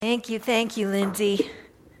Thank you, Lindsay.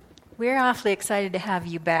 We're awfully excited to have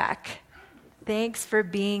you back. Thanks for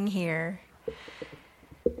being here.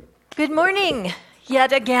 Good morning,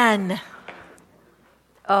 yet again.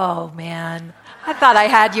 Oh, man. I thought I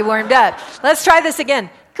had you warmed up. Let's try this again.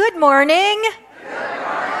 Good morning. Good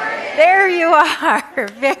morning. There you are.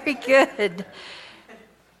 Very good.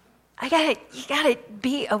 You gotta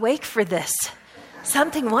be awake for this.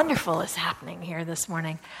 Something wonderful is happening here this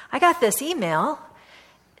morning. I got this email.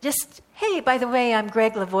 Hey, by the way, I'm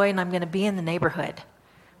Greg Lavoie, and I'm going to be in the neighborhood.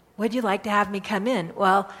 Would you like to have me come in?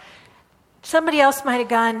 Well, somebody else might have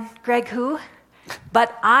gone, Greg who?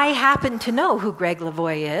 But I happen to know who Greg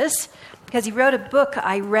Lavoie is because he wrote a book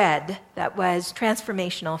I read that was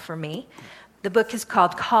transformational for me. The book is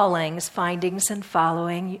called Callings, Finding and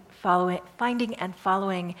Following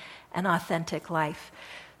an Authentic Life.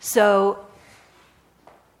 So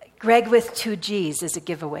Greg with 2 G's is a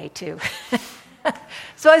giveaway, too.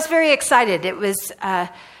 So I was very excited. It was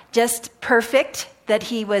just perfect that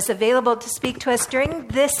he was available to speak to us during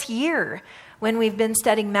this year when we've been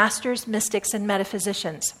studying masters, mystics, and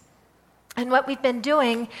metaphysicians. And what we've been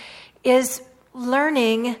doing is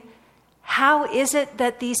learning how is it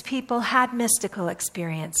that these people had mystical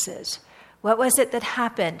experiences. What was it that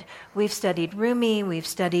happened? We've studied Rumi, we've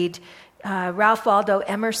studied Ralph Waldo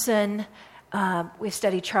Emerson, we've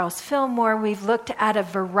studied Charles Fillmore. We've looked at a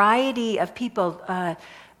variety of people,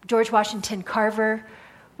 George Washington Carver.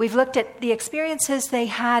 We've looked at the experiences they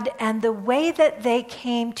had and the way that they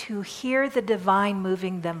came to hear the divine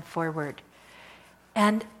moving them forward.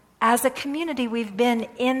 And as a community, we've been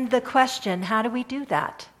in the question, how do we do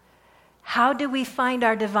that? How do we find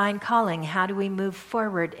our divine calling? How do we move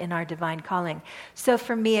forward in our divine calling? So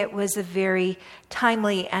for me, it was a very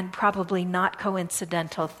timely and probably not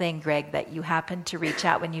coincidental thing, Greg, that you happened to reach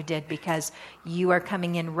out when you did, because you are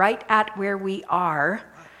coming in right at where we are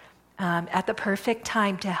at the perfect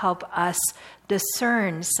time to help us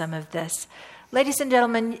discern some of this. Ladies and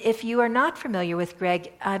gentlemen, if you are not familiar with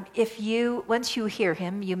Greg, once you hear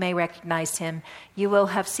him, you may recognize him. You will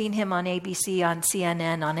have seen him on ABC, on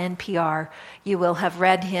CNN, on NPR. You will have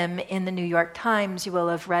read him in the New York Times. You will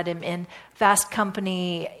have read him in Fast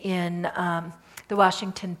Company, in the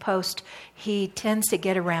Washington Post. He tends to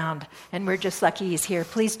get around, and we're just lucky he's here.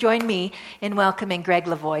 Please join me in welcoming Greg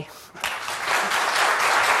Lavoie.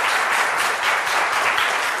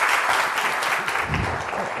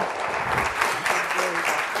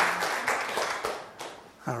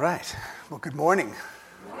 All right. Well, good morning.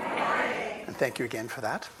 Good morning. And thank you again for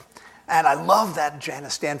that. And I love that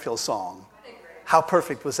Janice Stanfield song. How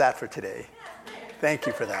perfect was that for today? Thank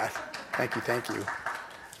you for that. Thank you.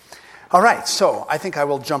 All right. So I think I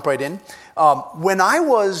will jump right in. When I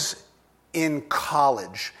was in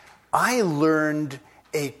college, I learned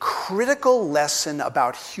a critical lesson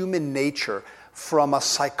about human nature from a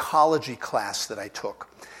psychology class that I took.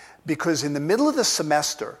 Because in the middle of the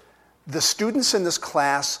semester, the students in this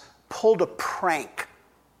class pulled a prank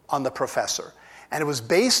on the professor. And it was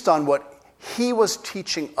based on what he was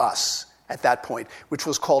teaching us at that point, which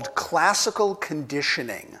was called classical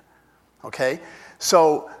conditioning. Okay?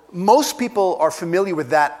 So most people are familiar with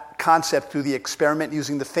that concept through the experiment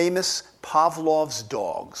using the famous Pavlov's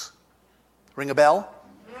dogs. Ring a bell?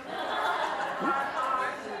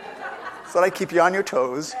 Thought I'd keep you on your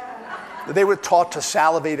toes. They were taught to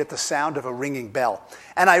salivate at the sound of a ringing bell.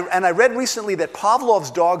 And I read recently that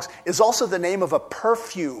Pavlov's dogs is also the name of a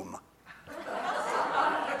perfume,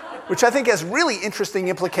 which I think has really interesting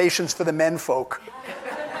implications for the men folk.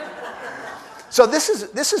 So this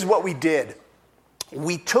is what we did.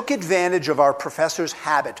 We took advantage of our professor's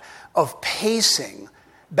habit of pacing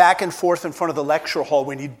back and forth in front of the lecture hall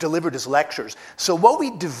when he delivered his lectures. So what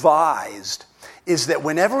we devised is that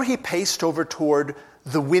whenever he paced over toward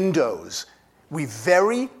the windows, we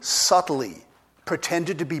very subtly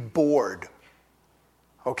pretended to be bored.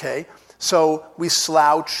 Okay? So we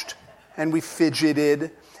slouched and we fidgeted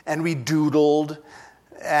and we doodled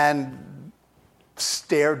and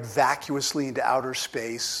stared vacuously into outer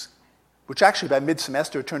space, which actually by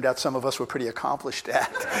mid-semester it turned out some of us were pretty accomplished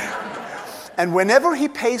at. And whenever he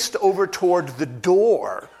paced over toward the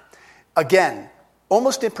door, again,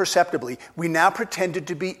 almost imperceptibly, we now pretended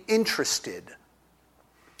to be interested.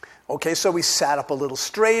 Okay, so we sat up a little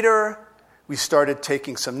straighter, we started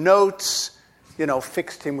taking some notes,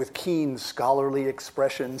 fixed him with keen scholarly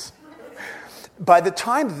expressions. By the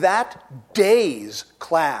time that day's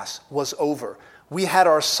class was over, we had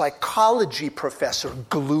our psychology professor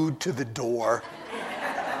glued to the door.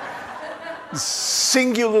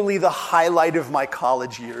 Singularly the highlight of my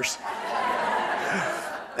college years.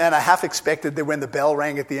 And I half expected that when the bell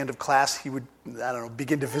rang at the end of class, he would,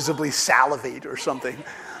 begin to visibly salivate or something.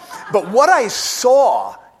 But what I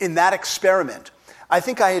saw in that experiment, I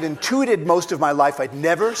think I had intuited most of my life. I'd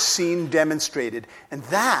never seen demonstrated. And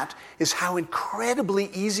that is how incredibly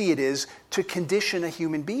easy it is to condition a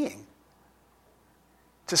human being,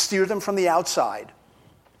 to steer them from the outside.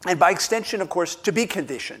 And by extension, of course, to be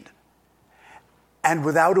conditioned. And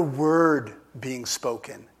without a word being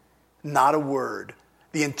spoken, not a word.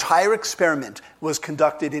 The entire experiment was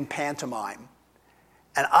conducted in pantomime.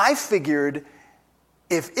 And I figured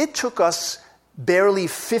if it took us barely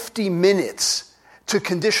 50 minutes to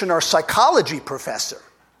condition our psychology professor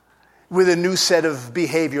with a new set of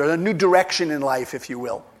behavior, a new direction in life, if you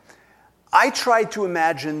will, I tried to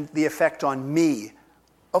imagine the effect on me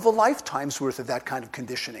of a lifetime's worth of that kind of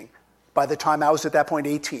conditioning by the time I was at that point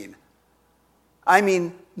 18. I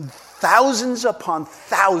mean, thousands upon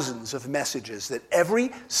thousands of messages that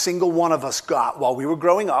every single one of us got while we were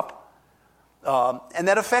growing up, and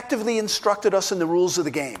that effectively instructed us in the rules of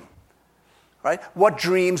the game. Right? What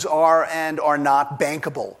dreams are and are not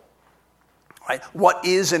bankable. Right? What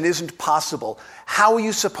is and isn't possible. How are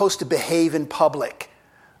you supposed to behave in public?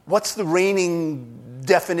 What's the reigning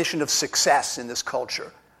definition of success in this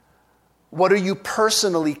culture? What are you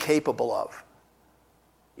personally capable of?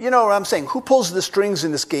 You know what I'm saying? Who pulls the strings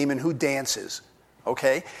in this game and who dances?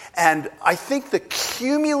 Okay? And I think the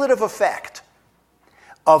cumulative effect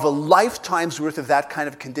of a lifetime's worth of that kind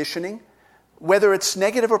of conditioning, whether it's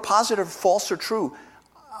negative or positive, false or true,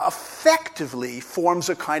 effectively forms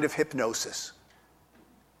a kind of hypnosis.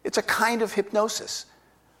 It's a kind of hypnosis.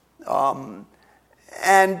 And,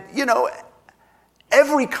 you know,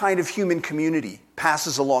 every kind of human community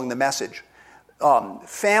passes along the message.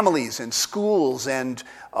 Families and schools and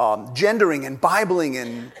gendering and Bibling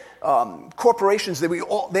and corporations,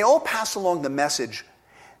 they all pass along the message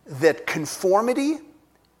that conformity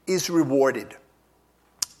is rewarded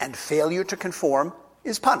and failure to conform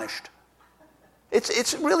is punished.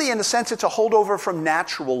 It's really, in a sense, it's a holdover from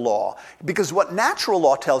natural law. Because what natural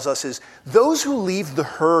law tells us is those who leave the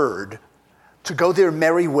herd to go their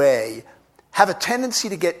merry way have a tendency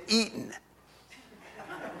to get eaten.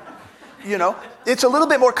 You know, it's a little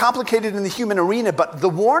bit more complicated in the human arena, but the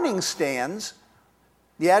warning stands,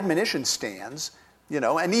 the admonition stands, you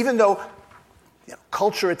know, and even though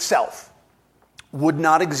culture itself would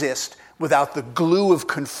not exist without the glue of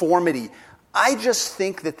conformity, I just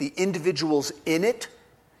think that the individuals in it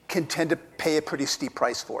can tend to pay a pretty steep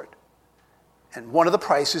price for it. And one of the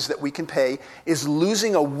prices that we can pay is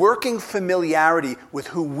losing a working familiarity with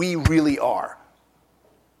who we really are.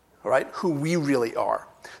 All right? Who we really are.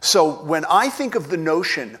 So when I think of the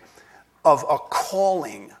notion of a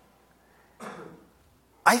calling,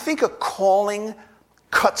 I think a calling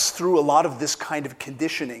cuts through a lot of this kind of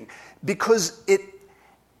conditioning because it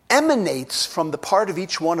emanates from the part of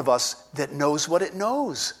each one of us that knows what it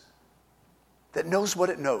knows. That knows what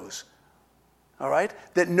it knows. All right?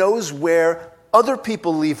 That knows where other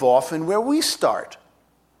people leave off and where we start.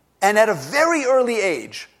 And at a very early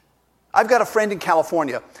age, I've got a friend in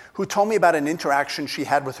California who told me about an interaction she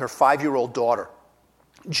had with her 5-year-old daughter,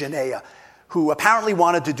 Janaea, who apparently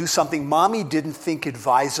wanted to do something mommy didn't think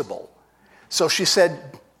advisable. So she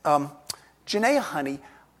said, Janaea, honey,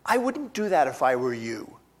 I wouldn't do that if I were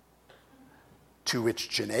you. To which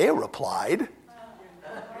Janaea replied,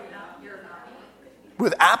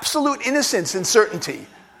 with absolute innocence and certainty,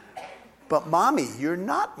 but mommy, you're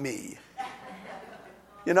not me.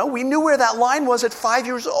 You know, we knew where that line was at 5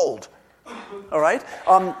 years old. All right?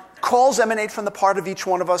 Calls emanate from the part of each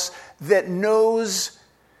one of us that knows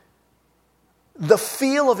the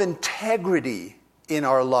feel of integrity in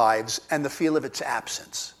our lives and the feel of its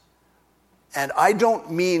absence. And I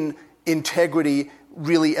don't mean integrity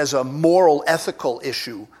really as a moral, ethical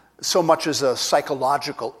issue, so much as a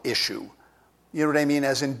psychological issue. You know what I mean?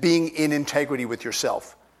 As in being in integrity with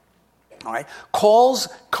yourself. All right? Calls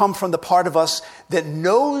come from the part of us that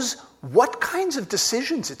knows what kinds of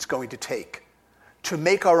decisions it's going to take to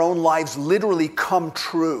make our own lives literally come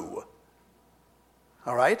true.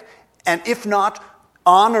 All right? And if not,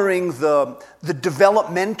 honoring the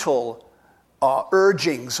developmental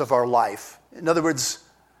urgings of our life. In other words,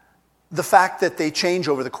 the fact that they change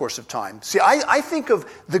over the course of time. See, I think of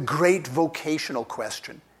the great vocational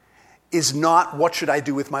question is not what should I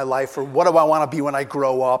do with my life or what do I want to be when I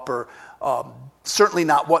grow up or certainly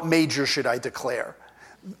not what major should I declare.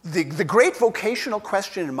 The great vocational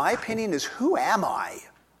question, in my opinion, is who am I?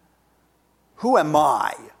 Who am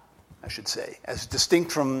I should say, as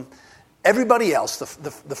distinct from everybody else,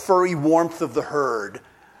 the furry warmth of the herd,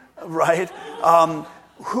 right?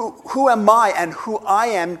 who am I and who I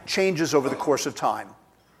am changes over the course of time.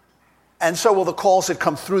 And so will the calls that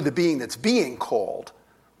come through the being that's being called.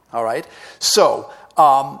 All right? So,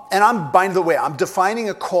 and by the way, I'm defining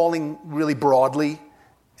a calling really broadly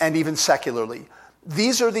and even secularly.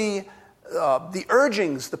 These are the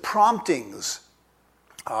urgings, the promptings,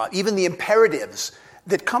 even the imperatives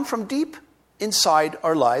that come from deep inside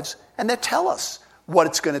our lives and that tell us what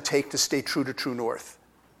it's going to take to stay true to true north.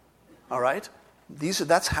 All right?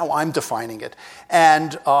 That's how I'm defining it.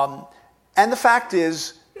 And the fact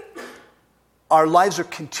is, our lives are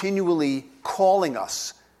continually calling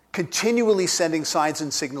us, continually sending signs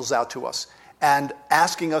and signals out to us, and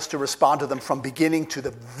asking us to respond to them from beginning to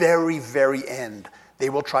the very, very end. They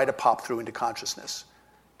will try to pop through into consciousness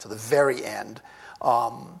to the very end.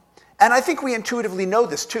 And I think we intuitively know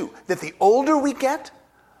this too, that the older we get,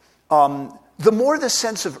 the more the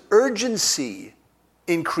sense of urgency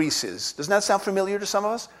increases. Doesn't that sound familiar to some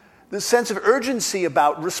of us? The sense of urgency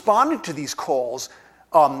about responding to these calls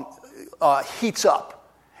heats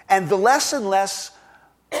up. And the less and less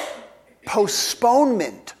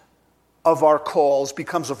postponement of our calls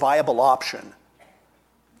becomes a viable option.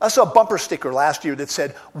 I saw a bumper sticker last year that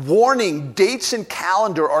said, "Warning, dates and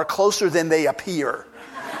calendar are closer than they appear."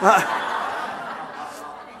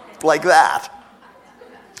 Like that.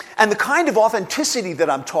 And the kind of authenticity that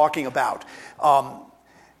I'm talking about,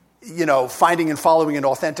 finding and following an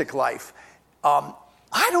authentic life,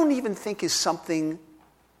 I don't even think is something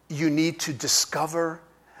you need to discover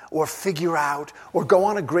or figure out or go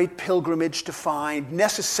on a great pilgrimage to find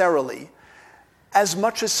necessarily, as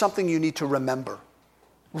much as something you need to remember.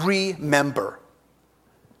 Remember.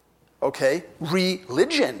 Okay?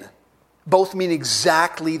 Religion. Both mean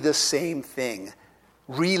exactly the same thing.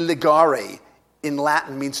 Religare in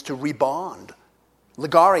Latin means to rebond.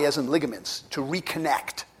 Ligare as in ligaments, to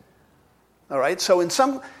reconnect. All right? So in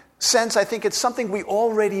some sense, I think it's something we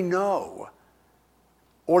already know,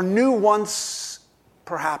 or knew once,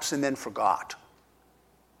 perhaps, and then forgot.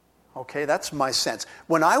 Okay, that's my sense.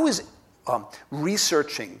 When I was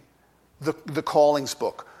researching the Callings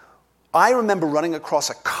book, I remember running across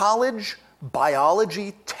a college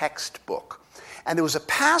biology textbook. And there was a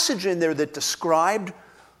passage in there that described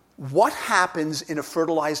what happens in a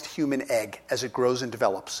fertilized human egg as it grows and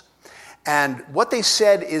develops. And what they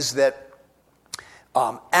said is that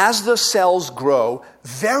as the cells grow,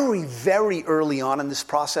 very, very early on in this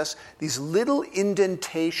process, these little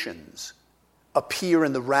indentations appear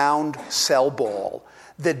in the round cell ball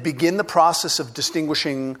that begin the process of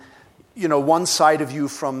distinguishing, one side of you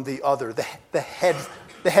from the other, the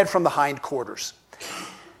head from the hindquarters.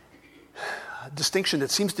 A distinction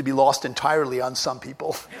that seems to be lost entirely on some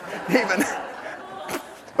people, even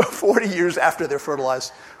 40 years after they're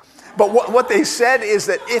fertilized. But what they said is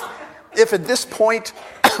that if at this point,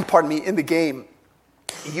 in the game,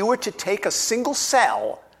 you were to take a single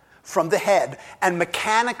cell from the head and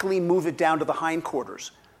mechanically move it down to the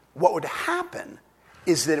hindquarters, what would happen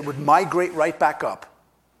is that it would migrate right back up.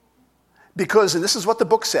 Because, and this is what the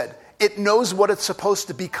book said, it knows what it's supposed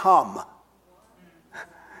to become.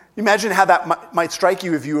 Imagine how that might strike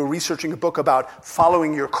you if you were researching a book about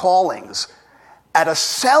following your callings. At a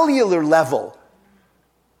cellular level,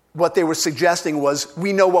 what they were suggesting was,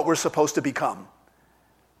 we know what we're supposed to become.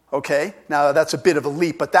 Okay? Now, that's a bit of a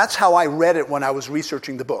leap, but that's how I read it when I was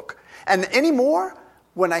researching the book. And anymore,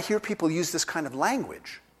 when I hear people use this kind of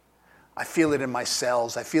language, I feel it in my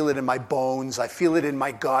cells, I feel it in my bones, I feel it in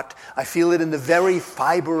my gut, I feel it in the very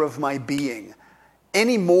fiber of my being.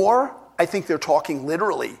 Anymore, I think they're talking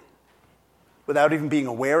literally, without even being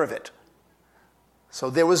aware of it. So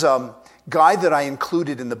there was a guy that I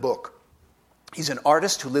included in the book. He's an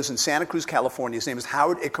artist who lives in Santa Cruz, California. His name is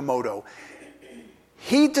Howard Ikamoto.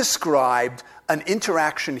 He described an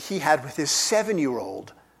interaction he had with his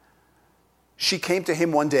 7-year-old. She came to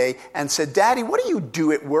him one day and said, "Daddy, what do you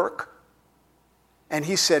do at work?" And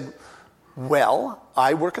he said, "Well,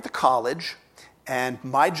 I work at the college, and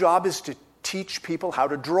my job is to teach people how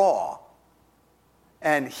to draw."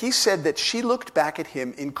 And he said that she looked back at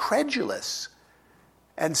him incredulous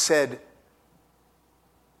and said,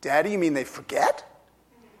 "Daddy, you mean they forget?"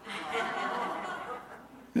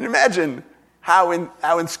 Can you imagine how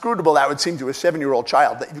inscrutable that would seem to a 7-year-old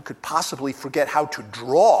child, that you could possibly forget how to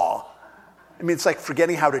draw? I mean, it's like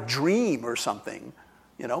forgetting how to dream or something,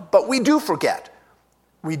 But we do forget.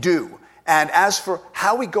 We do. And as for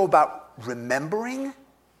how we go about remembering,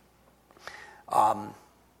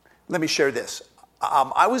 let me share this.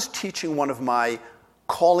 I was teaching one of my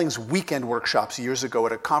Callings weekend workshops years ago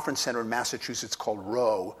at a conference center in Massachusetts called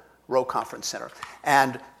Rowe Conference Center.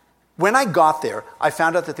 And when I got there, I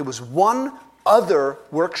found out that there was one other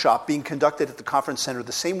workshop being conducted at the conference center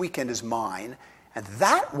the same weekend as mine, and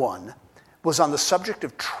that one was on the subject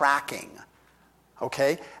of tracking,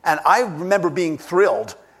 okay? And I remember being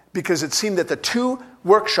thrilled because it seemed that the two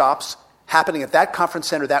workshops happening at that conference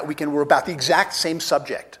center that weekend were about the exact same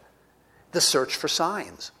subject, the search for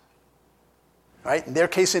signs, right? In their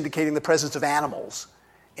case, indicating the presence of animals.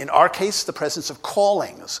 In our case, the presence of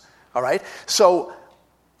callings, all right? So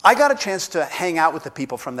I got a chance to hang out with the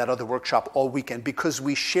people from that other workshop all weekend because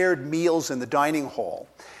we shared meals in the dining hall.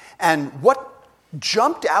 And what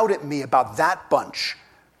jumped out at me about that bunch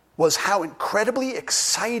was how incredibly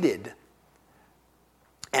excited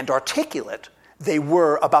and articulate they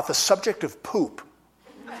were about the subject of poop.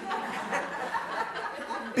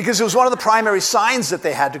 Because it was one of the primary signs that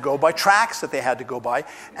they had to go by, tracks that they had to go by.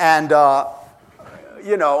 And,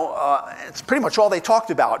 it's pretty much all they talked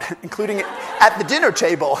about, including at the dinner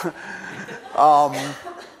table.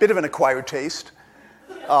 Bit of an acquired taste.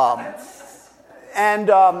 But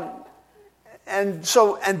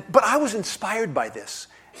I was inspired by this,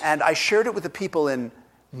 and I shared it with the people in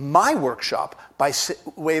my workshop by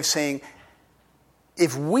way of saying,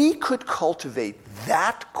 if we could cultivate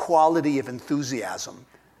that quality of enthusiasm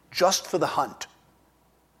just for the hunt,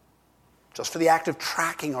 just for the act of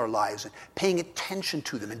tracking our lives and paying attention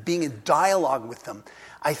to them and being in dialogue with them,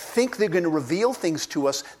 I think they're going to reveal things to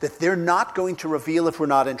us that they're not going to reveal if we're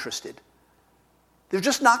not interested. They're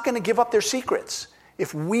just not going to give up their secrets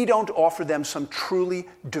if we don't offer them some truly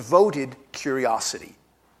devoted curiosity.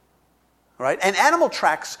 All right? And animal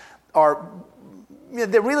tracks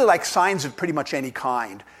they're really like signs of pretty much any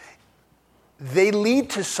kind. They lead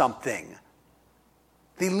to something.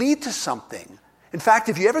 They lead to something. In fact,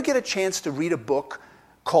 if you ever get a chance to read a book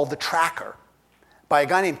called The Tracker by a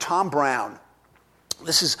guy named Tom Brown,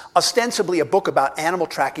 this is ostensibly a book about animal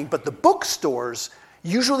tracking, but the bookstores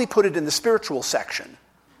usually put it in the spiritual section.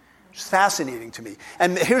 It's fascinating to me.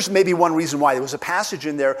 And here's maybe one reason why. There was a passage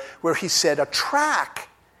in there where he said, a track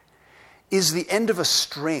is the end of a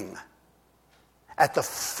string. At the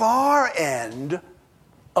far end,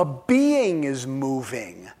 a being is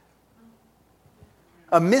moving.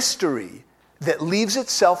 A mystery that leaves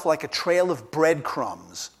itself like a trail of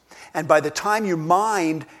breadcrumbs. And by the time your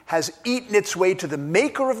mind has eaten its way to the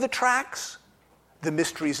maker of the tracks, the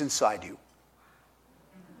mystery is inside you.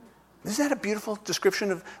 Isn't that a beautiful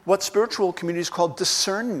description of what spiritual communities call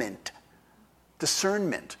discernment?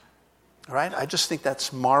 Discernment. All right? I just think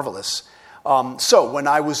that's marvelous. So when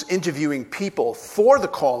I was interviewing people for the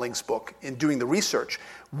Callings book in doing the research,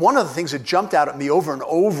 one of the things that jumped out at me over and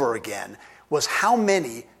over again was how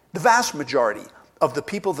many, the vast majority of the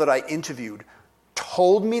people that I interviewed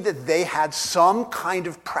told me that they had some kind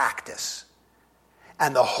of practice.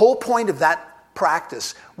 And the whole point of that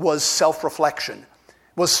practice was self-reflection,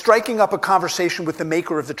 was striking up a conversation with the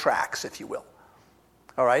maker of the tracks, if you will.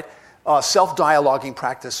 All right? Self-dialoguing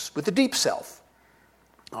practice with the deep self.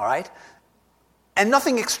 All right? And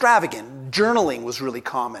nothing extravagant. Journaling was really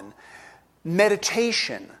common.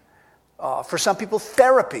 Meditation. For some people,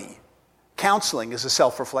 therapy. Counseling is a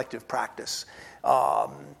self-reflective practice.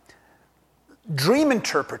 Dream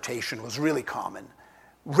interpretation was really common.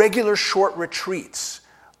 Regular short retreats.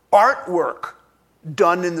 Artwork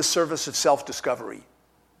done in the service of self-discovery.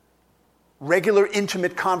 Regular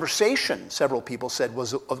intimate conversation, several people said,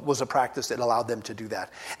 was a practice that allowed them to do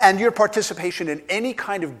that. And your participation in any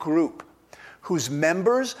kind of group whose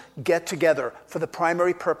members get together for the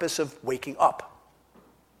primary purpose of waking up.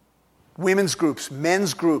 Women's groups,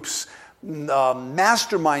 men's groups,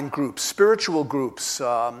 mastermind groups, spiritual groups,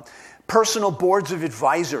 personal boards of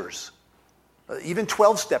advisors, even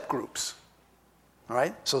 12-step groups. All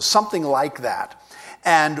right? So something like that.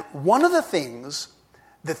 And one of the things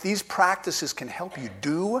that these practices can help you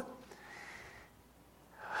do,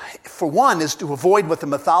 for one, is to avoid what the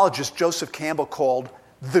mythologist Joseph Campbell called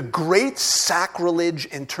the great sacrilege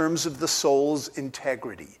in terms of the soul's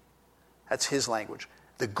integrity. That's his language.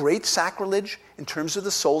 The great sacrilege in terms of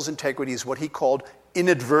the soul's integrity is what he called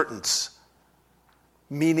inadvertence,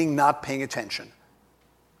 meaning not paying attention,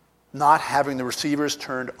 not having the receivers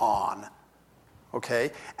turned on.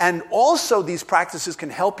 Okay? And also these practices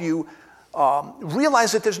can help you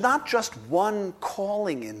realize that there's not just one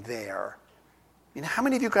calling in there. I mean, how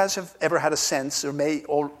many of you guys have ever had a sense,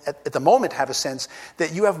 or at the moment have a sense,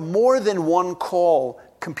 that you have more than one call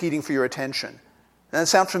competing for your attention? Does that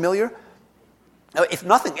sound familiar? Now, if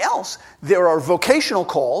nothing else, there are vocational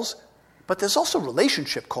calls, but there's also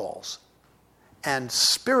relationship calls, and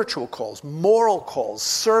spiritual calls, moral calls,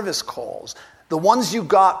 service calls, the ones you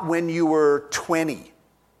got when you were 20,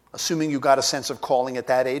 assuming you got a sense of calling at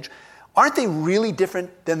that age, aren't they really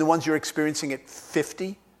different than the ones you're experiencing at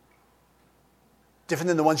 50? Different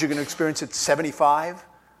than the ones you're going to experience at 75?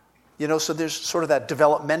 So there's sort of that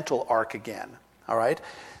developmental arc again, all right?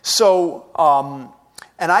 So,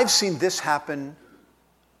 and I've seen this happen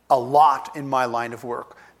a lot in my line of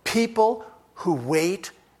work. People who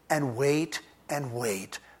wait and wait and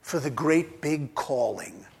wait for the great big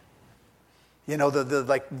calling. The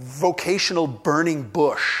like vocational burning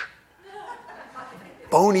bush.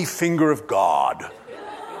 Bony finger of God.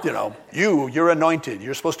 You're anointed.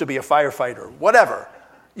 You're supposed to be a firefighter. Whatever.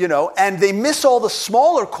 And they miss all the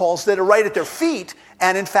smaller calls that are right at their feet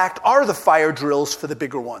and, in fact, are the fire drills for the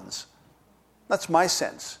bigger ones. That's my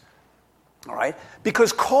sense. All right?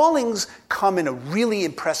 Because callings come in a really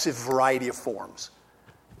impressive variety of forms.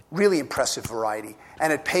 Really impressive variety.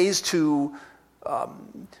 And it pays to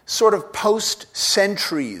sort of post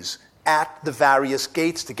sentries at the various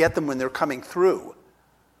gates to get them when they're coming through.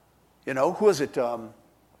 Who is it?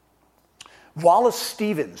 Wallace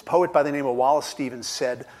Stevens, poet by the name of Wallace Stevens,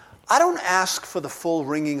 said, "I don't ask for the full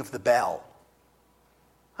ringing of the bell.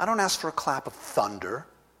 I don't ask for a clap of thunder.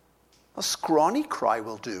 A scrawny cry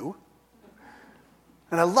will do."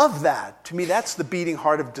 And I love that. To me, that's the beating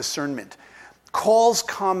heart of discernment. Calls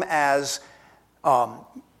come as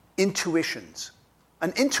intuitions.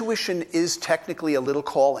 An intuition is technically a little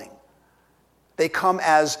calling. They come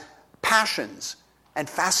as passions and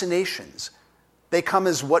fascinations. They come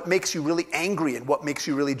as what makes you really angry and what makes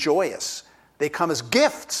you really joyous. They come as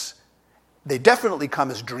gifts. They definitely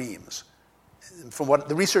come as dreams. From what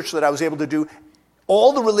the research that I was able to do,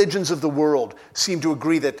 all the religions of the world seem to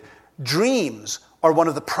agree that dreams are one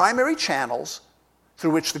of the primary channels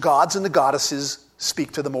through which the gods and the goddesses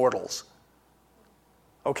speak to the mortals.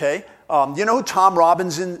 Okay? You know who Tom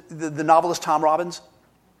Robbins, the novelist Tom Robbins?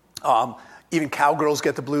 Even Cowgirls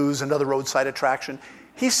Get the Blues, another roadside attraction.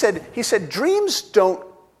 He said, dreams don't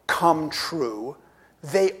come true,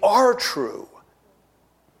 they are true.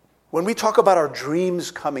 When we talk about our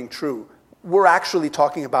dreams coming true, we're actually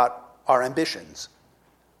talking about our ambitions,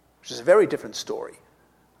 which is a very different story.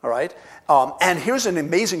 All right? And here's an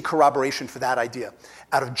amazing corroboration for that idea.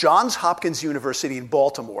 Out of Johns Hopkins University in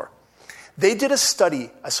Baltimore, they did a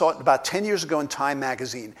study, I saw it about 10 years ago in Time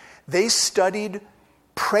magazine. They studied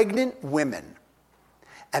pregnant women,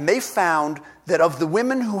 and they found that of the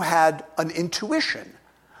women who had an intuition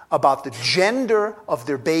about the gender of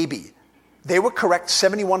their baby, they were correct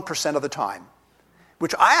 71% of the time,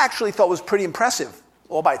 which I actually thought was pretty impressive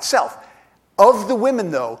all by itself. Of the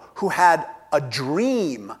women, though, who had a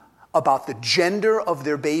dream about the gender of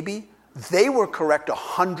their baby, they were correct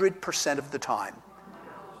 100% of the time.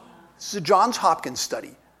 This is a Johns Hopkins study.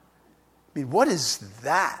 I mean, what does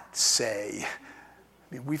that say?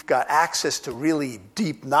 I mean, we've got access to really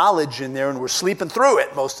deep knowledge in there, and we're sleeping through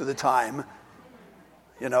it most of the time.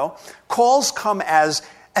 Calls come as,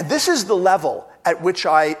 and this is the level at which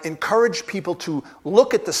I encourage people to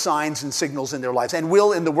look at the signs and signals in their lives, and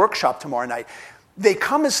will in the workshop tomorrow night. They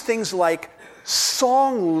come as things like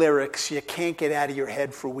song lyrics you can't get out of your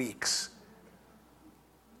head for weeks.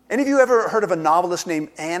 Any of you ever heard of a novelist named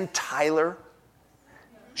Ann Tyler?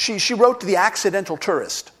 She wrote The Accidental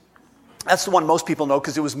Tourist. That's the one most people know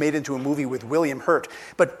because it was made into a movie with William Hurt.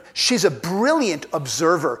 But she's a brilliant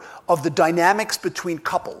observer of the dynamics between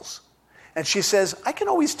couples. And she says, I can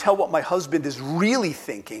always tell what my husband is really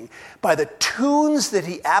thinking by the tunes that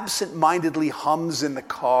he absent-mindedly hums in the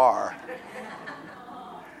car.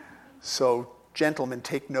 So, gentlemen,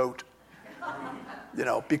 take note.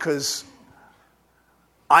 Because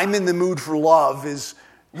I'm in the mood for love is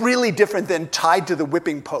really different than tied to the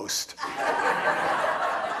whipping post.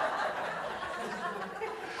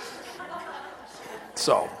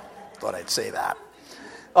 So, thought I'd say that.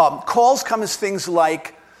 Calls come as things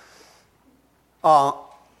like a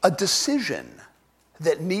decision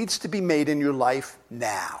that needs to be made in your life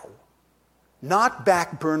now, not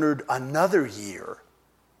backburnered another year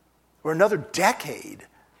or another decade.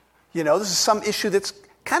 This is some issue that's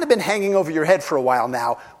kind of been hanging over your head for a while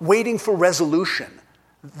now, waiting for resolution.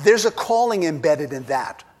 There's a calling embedded in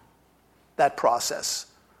that process.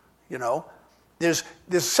 There's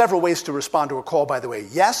several ways to respond to a call, by the way.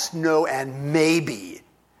 Yes, no, and maybe.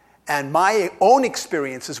 And my own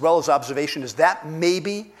experience, as well as observation, is that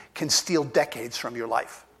maybe can steal decades from your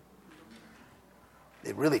life.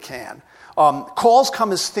 It really can. Calls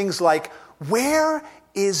come as things like, where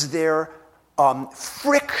is there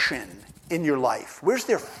friction in your life? Where's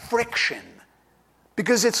there friction?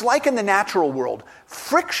 Because it's like in the natural world.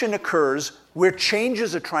 Friction occurs where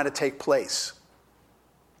changes are trying to take place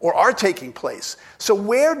or are taking place. So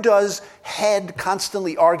where does head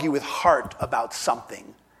constantly argue with heart about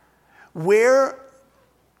something? Where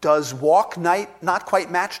does walk not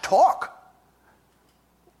quite match talk?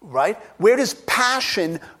 Right? Where does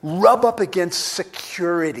passion rub up against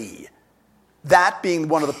security? That being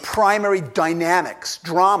one of the primary dynamics,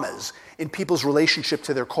 dramas, in people's relationship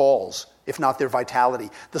to their calls, if not their vitality.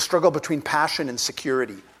 The struggle between passion and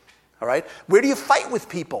security. All right? Where do you fight with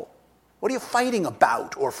people? What are you fighting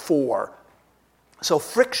about or for? So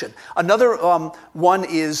friction. Another one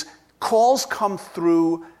is calls come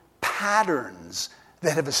through patterns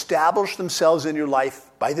that have established themselves in your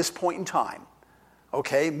life by this point in time.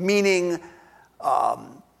 Okay? Meaning,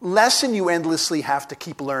 lesson you endlessly have to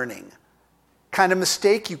keep learning. Kind of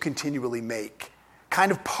mistake you continually make.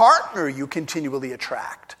 Kind of partner you continually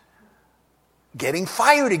attract. Getting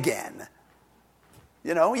fired again.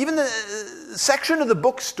 You know, even the section of the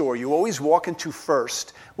bookstore you always walk into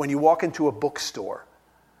first when you walk into a bookstore.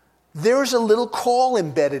 There's a little call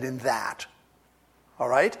embedded in that. All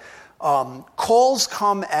right? Calls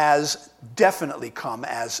definitely come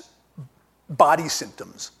as body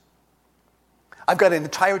symptoms. I've got an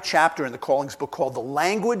entire chapter in the Callings book called The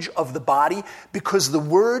Language of the Body, because the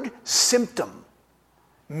word symptom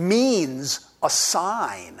means a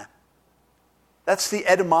sign. That's the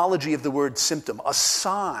etymology of the word symptom. A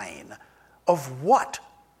sign of what?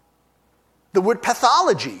 The word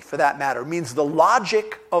pathology, for that matter, means the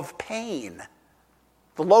logic of pain.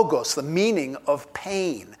 The logos, the meaning of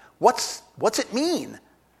pain. What's it mean?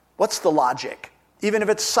 What's the logic? Even if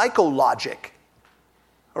it's psychologic.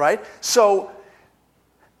 All right? So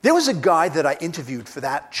there was a guy that I interviewed for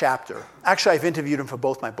that chapter. Actually, I've interviewed him for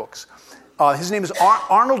both my books. His name is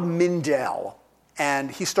Arnold Mindell, and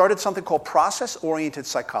he started something called process-oriented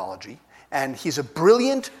psychology, and he's a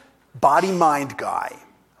brilliant body-mind guy,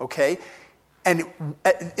 okay? And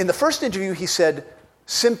in the first interview, he said,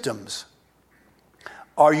 symptoms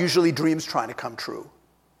are usually dreams trying to come true.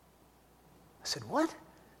 I said, what?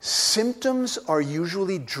 Symptoms are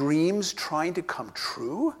usually dreams trying to come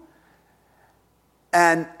true?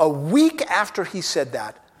 And a week after he said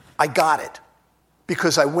that, I got it.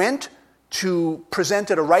 Because I went to present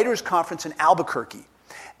at a writers' conference in Albuquerque.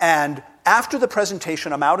 And after the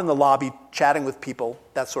presentation, I'm out in the lobby chatting with people,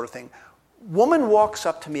 that sort of thing. Woman walks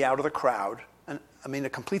up to me out of the crowd, and I mean a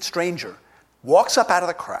complete stranger, walks up out of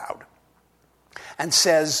the crowd and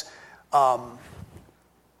says,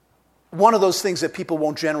 one of those things that people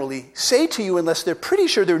won't generally say to you unless they're pretty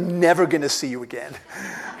sure they're never going to see you again,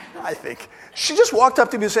 I think. She just walked up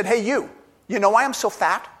to me and said, hey, you know why I'm so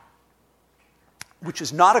fat? Which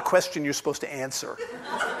is not a question you're supposed to answer.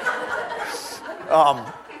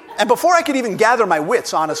 And before I could even gather my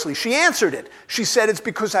wits, honestly, she answered it. She said, it's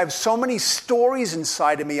because I have so many stories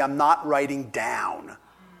inside of me I'm not writing down.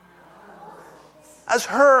 That's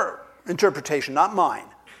her interpretation, not mine.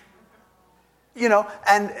 You know,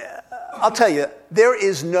 and I'll tell you, there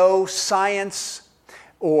is no science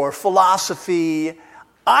or philosophy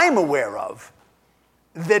I'm aware of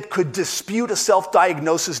that could dispute a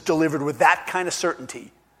self-diagnosis delivered with that kind of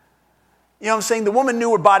certainty. You know what I'm saying? The woman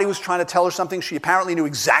knew her body was trying to tell her something. She apparently knew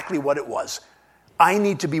exactly what it was. I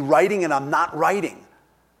need to be writing and I'm not writing.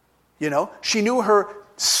 You know? She knew her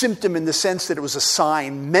symptom in the sense that it was a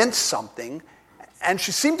sign, meant something, and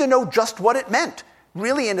she seemed to know just what it meant.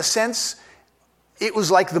 Really, in a sense, it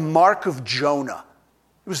was like the mark of Jonah.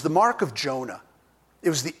 It was the mark of Jonah. It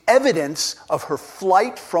was the evidence of her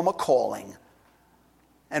flight from a calling.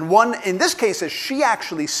 And one, in this case, as she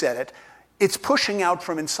actually said it, it's pushing out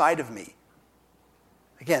from inside of me.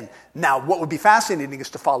 Again, now what would be fascinating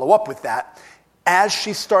is to follow up with that. As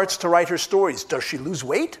she starts to write her stories, does she lose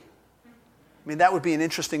weight? I mean, that would be an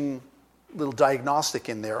interesting little diagnostic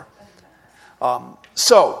in there. And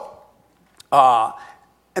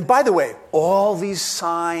by the way, all these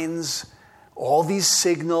signs, all these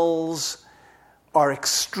signals are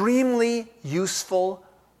extremely useful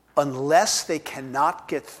unless they cannot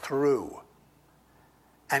get through.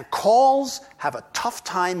 And calls have a tough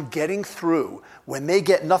time getting through when they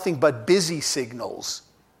get nothing but busy signals.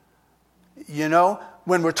 You know,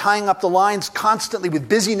 when we're tying up the lines constantly with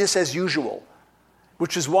busyness as usual,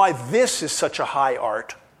 which is why this is such a high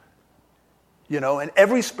art. You know, and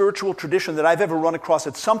every spiritual tradition that I've ever run across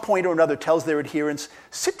at some point or another tells their adherents,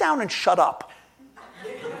 sit down and shut up.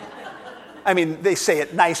 I mean, they say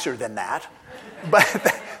it nicer than that, but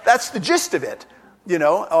that's the gist of it, you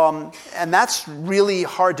know, and that's really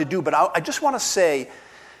hard to do. But I just want to say,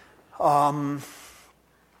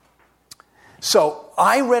 so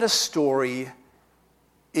I read a story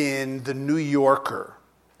in The New Yorker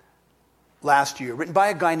last year, written by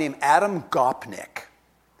a guy named Adam Gopnik.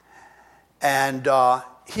 And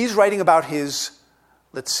he's writing about his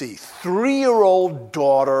let's see, 3-year-old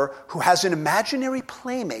daughter who has an imaginary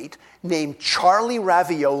playmate named Charlie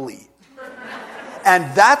Ravioli.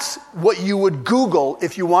 And that's what you would Google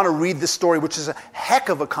if you want to read this story, which is a heck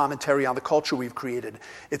of a commentary on the culture we've created.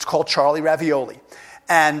 It's called Charlie Ravioli.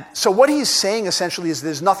 And so what he's saying essentially is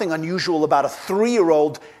there's nothing unusual about a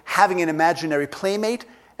 3-year-old having an imaginary playmate,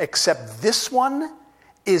 except this one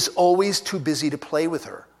is always too busy to play with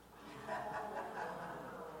her.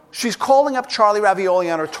 She's calling up Charlie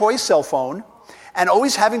Ravioli on her toy cell phone and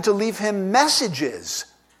always having to leave him messages.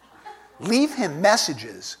 Leave him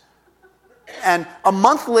messages. And a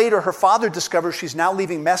month later, her father discovers she's now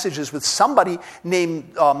leaving messages with somebody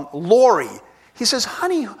named Lori. He says,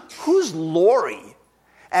 "Honey, who's Lori?"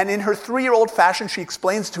 And in her 3-year-old fashion, she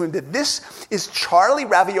explains to him that this is Charlie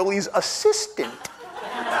Ravioli's assistant.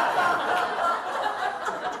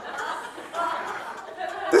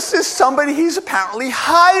 This is somebody he's apparently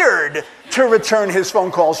hired to return his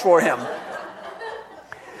phone calls for him.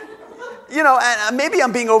 You know, and maybe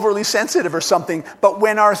I'm being overly sensitive or something, but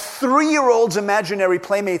when our 3-year-old's imaginary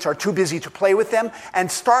playmates are too busy to play with them and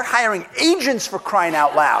start hiring agents, for crying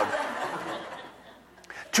out loud,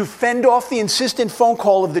 to fend off the insistent phone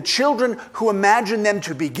call of the children who imagine them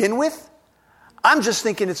to begin with, I'm just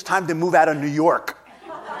thinking it's time to move out of New York.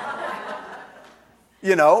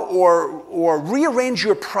 You know, or rearrange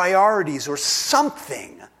your priorities or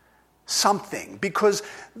something, because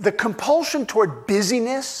the compulsion toward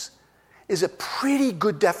busyness is a pretty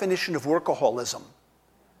good definition of workaholism.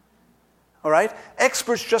 All right?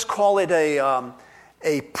 Experts just call it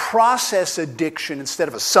a process addiction instead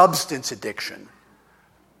of a substance addiction,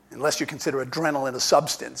 unless you consider adrenaline a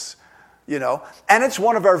substance, you know. And it's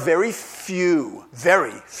one of our very few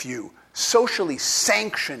socially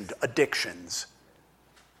sanctioned addictions,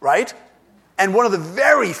 right? And one of the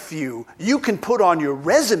very few you can put on your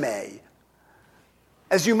resume.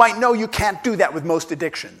 As you might know, you can't do that with most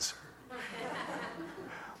addictions.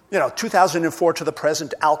 You know, 2004 to the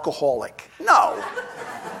present, alcoholic. No.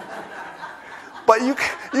 But you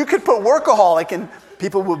could put workaholic and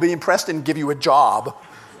people will be impressed and give you a job.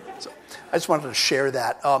 So I just wanted to share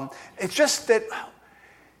that. It's just that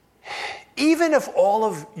even if all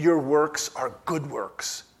of your works are good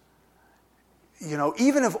works, you know,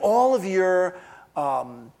 even if all of your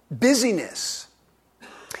busyness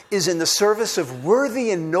is in the service of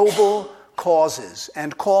worthy and noble causes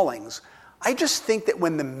and callings, I just think that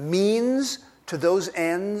when the means to those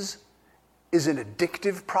ends is an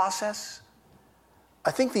addictive process, I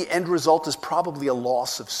think the end result is probably a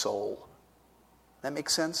loss of soul. That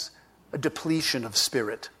makes sense? A depletion of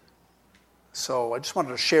spirit. So I just wanted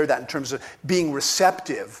to share that in terms of being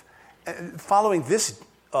receptive, following this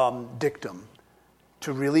dictum,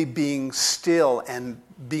 to really being still and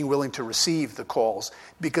being willing to receive the calls.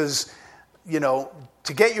 Because, you know,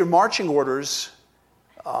 to get your marching orders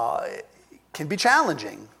can be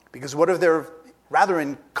challenging, because what if they're rather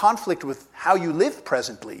in conflict with how you live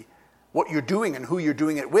presently, what you're doing and who you're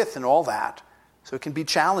doing it with and all that. So it can be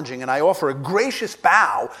challenging, and I offer a gracious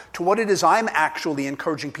bow to what it is I'm actually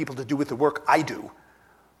encouraging people to do with the work I do,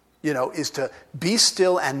 you know, is to be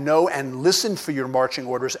still and know and listen for your marching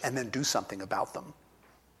orders and then do something about them,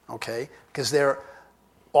 okay? Because they're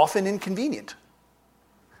often inconvenient.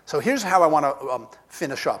 So here's how I want to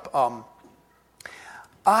finish up.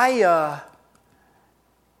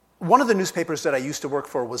 One of the newspapers that I used to work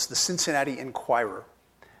for was the Cincinnati Enquirer.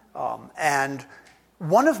 And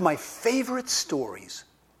one of my favorite stories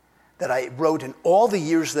that I wrote in all the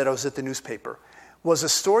years that I was at the newspaper was a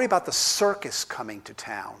story about the circus coming to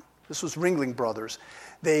town. This was Ringling Brothers.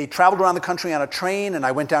 They traveled around the country on a train, and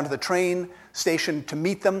I went down to the train station to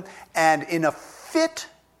meet them. And in a fit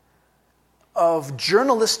of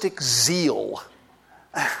journalistic zeal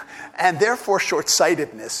and therefore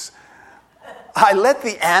short-sightedness, I let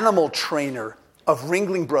the animal trainer of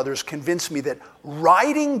Ringling Brothers convince me that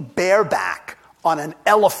riding bareback on an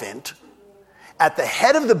elephant at the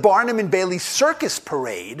head of the Barnum and Bailey Circus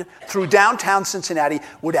Parade through downtown Cincinnati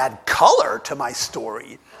would add color to my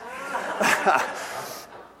story.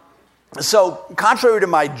 So, contrary to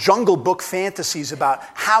my Jungle Book fantasies about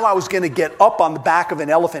how I was going to get up on the back of an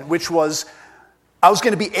elephant, which was, I was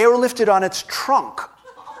going to be airlifted on its trunk.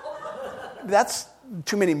 That's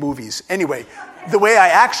too many movies. Anyway, the way I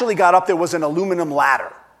actually got up there was an aluminum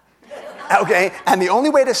ladder. Okay? And the only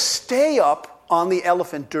way to stay up on the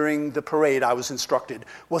elephant during the parade, I was instructed,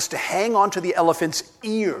 was to hang onto the elephant's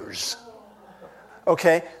ears.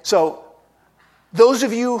 Okay? So, those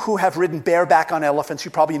of you who have ridden bareback on elephants,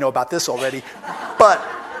 you probably know about this already. But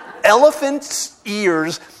elephants'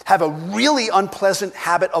 ears have a really unpleasant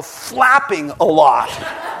habit of flapping a lot.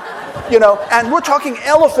 And we're talking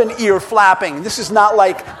elephant ear flapping. This is not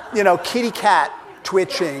like, kitty cat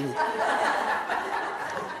twitching.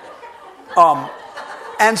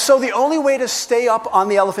 And so the only way to stay up on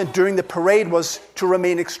the elephant during the parade was to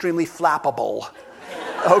remain extremely flappable,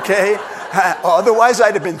 okay? Otherwise,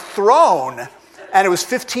 I'd have been thrown. And it was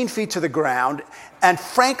 15 feet to the ground. And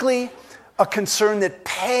frankly, a concern that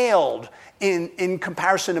paled in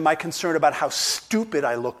comparison to my concern about how stupid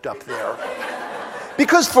I looked up there.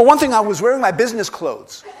 Because for one thing, I was wearing my business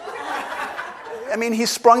clothes. I mean, he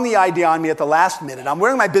sprung the idea on me at the last minute. I'm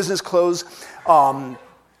wearing my business clothes.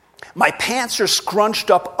 My pants are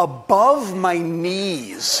scrunched up above my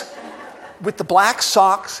knees with the black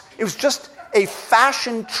socks. It was just a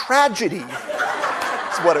fashion tragedy.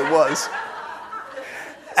 That's what it was.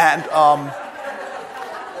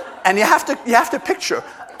 And you have to picture,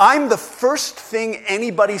 I'm the first thing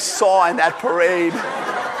anybody saw in that parade.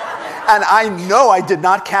 And I know I did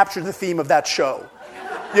not capture the theme of that show.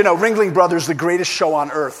 Ringling Brothers, the greatest show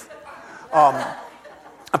on earth.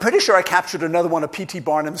 I'm pretty sure I captured another one of P.T.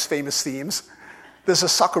 Barnum's famous themes. There's a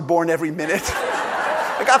sucker born every minute.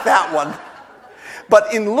 I got that one.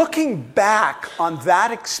 But in looking back on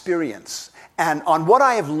that experience and on what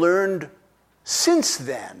I have learned since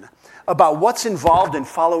then about what's involved in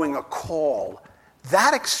following a call,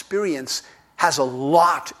 that experience has a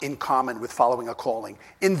lot in common with following a calling,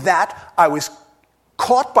 in that I was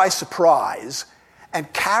caught by surprise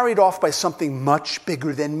and carried off by something much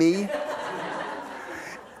bigger than me.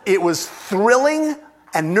 It was thrilling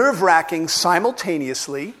and nerve-wracking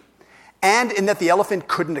simultaneously, and in that the elephant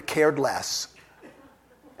couldn't have cared less.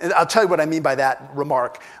 And I'll tell you what I mean by that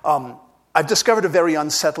remark. I've discovered a very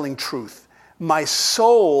unsettling truth. My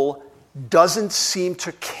soul doesn't seem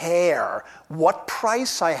to care what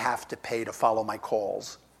price I have to pay to follow my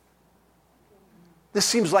calls. This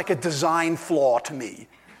seems like a design flaw to me,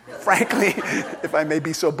 frankly, if I may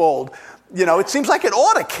be so bold. It seems like it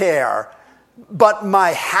ought to care. But my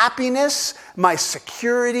happiness, my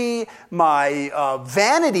security, my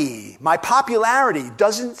vanity, my popularity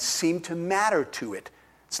doesn't seem to matter to it.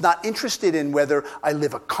 It's not interested in whether I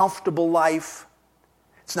live a comfortable life.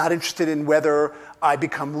 It's not interested in whether I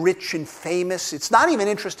become rich and famous. It's not even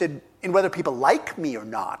interested in whether people like me or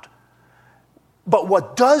not. But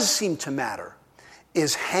what does seem to matter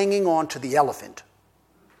is hanging on to the elephant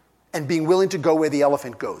and being willing to go where the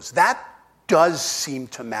elephant goes. That does seem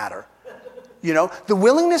to matter. The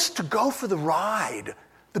willingness to go for the ride,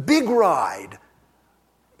 the big ride,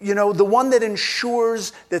 the one that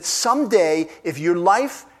ensures that someday, if your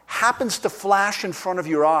life happens to flash in front of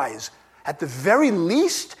your eyes, at the very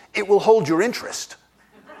least, it will hold your interest.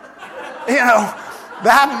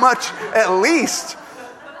 That much at least.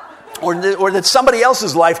 Or that somebody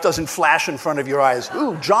else's life doesn't flash in front of your eyes.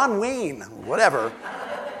 Ooh, John Wayne, whatever.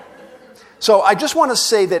 So I just want to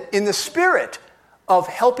say that in the spirit of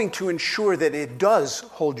helping to ensure that it does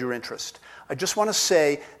hold your interest, I just want to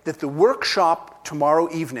say that the workshop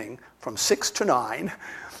tomorrow evening from 6 to 9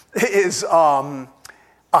 is a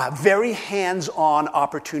very hands-on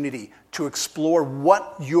opportunity to explore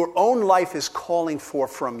what your own life is calling for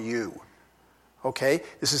from you. Okay?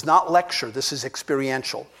 This is not lecture. This is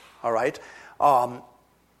experiential. All right?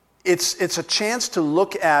 It's a chance to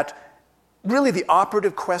look at really the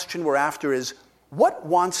operative question we're after is, what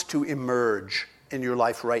wants to emerge in your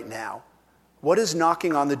life right now? What is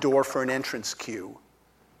knocking on the door for an entrance cue?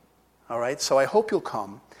 All right? So I hope you'll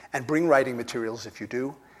come and bring writing materials if you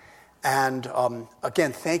do. And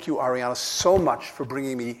again, thank you, Ariana, so much for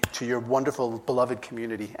bringing me to your wonderful, beloved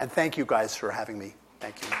community. And thank you guys for having me.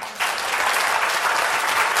 Thank you.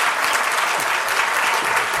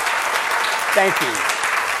 Thank you.